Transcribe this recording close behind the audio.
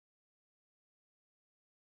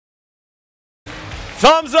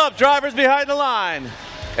Thumbs up, drivers behind the line.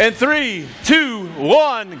 In 3, 2,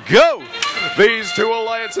 1, go! These two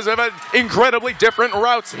alliances have had incredibly different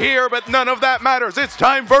routes here, but none of that matters. It's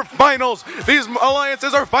time for finals. These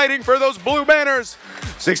alliances are fighting for those blue banners.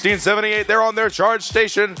 1678, they're on their charge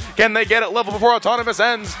station. Can they get it level before autonomous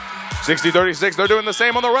ends? 6036, they're doing the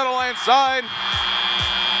same on the Red Alliance side.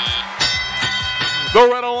 The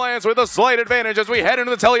Red Alliance with a slight advantage as we head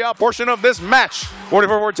into the teleop portion of this match.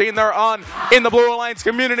 44-14, they're on in the Blue Alliance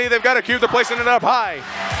community. They've got a cube, they're placing it up high.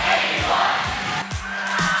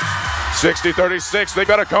 60-36, they've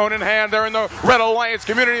got a cone in hand. They're in the Red Alliance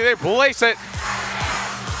community. They place it.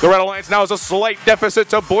 The Red Alliance now has a slight deficit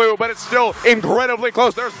to blue, but it's still incredibly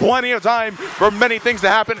close. There's plenty of time for many things to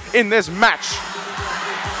happen in this match.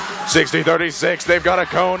 60-36, they've got a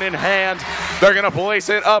cone in hand. They're going to place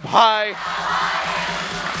it up high.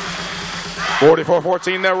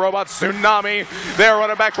 44-14, their robot Tsunami. They're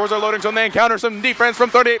running back towards their loading zone. They encounter some defense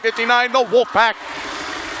from 38-59, the Wolfpack.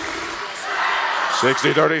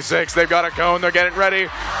 60-36, they've got a cone, they're getting ready.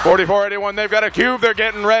 44-81, they've got a cube, they're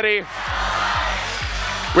getting ready.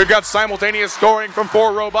 We've got simultaneous scoring from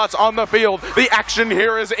 4 robots on the field. The action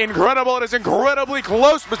here is incredible. It is incredibly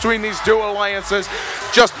close between these two alliances.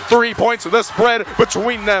 Just 3 points of the spread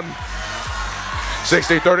between them.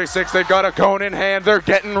 60-36, they've got a cone in hand. They're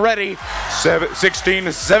getting ready.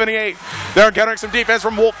 16-78, they're encountering some defense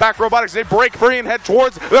from Wolfpack Robotics. They break free and head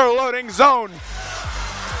towards their loading zone.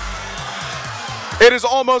 It is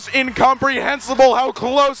almost incomprehensible how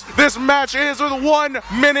close this match is with 1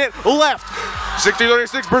 minute left.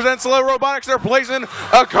 60-36 presents Slow Robotics. They're placing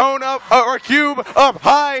a cone up, or a cube up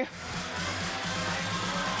high.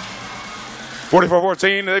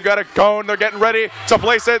 44-14, they've got a cone. They're getting ready to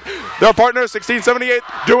place it. Their partner, 16-78,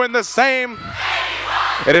 doing the same.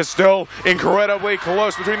 It is still incredibly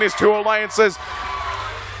close between these two alliances.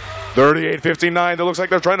 38-59, it looks like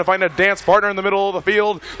they're trying to find a dance partner in the middle of the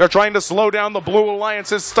field. They're trying to slow down the Blue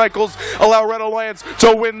Alliance's cycles, allow Red Alliance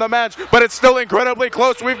to win the match, but it's still incredibly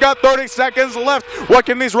close. We've got 30 seconds left. What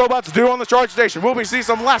can these robots do on the charge station? Will we see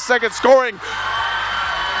some last second scoring?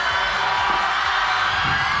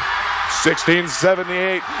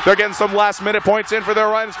 16-78, they're getting some last minute points in for their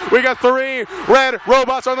runs. We got 3 red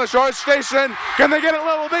robots on the charge station. Can they get it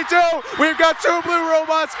level? They do. We've got 2 blue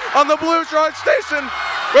robots on the blue charge station.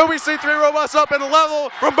 Will we see 3 robots up and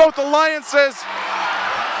level from both alliances?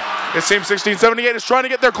 It seems 16-78 is trying to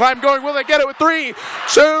get their climb going. Will they get it with 3,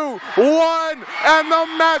 2, 1, and the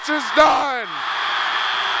match is done.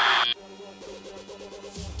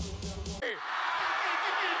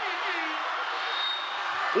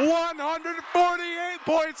 $148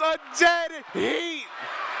 points, a dead heat.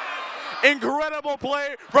 Incredible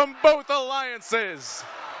play from both alliances.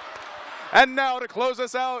 And now to close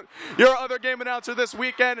us out, your other game announcer this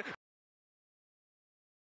weekend.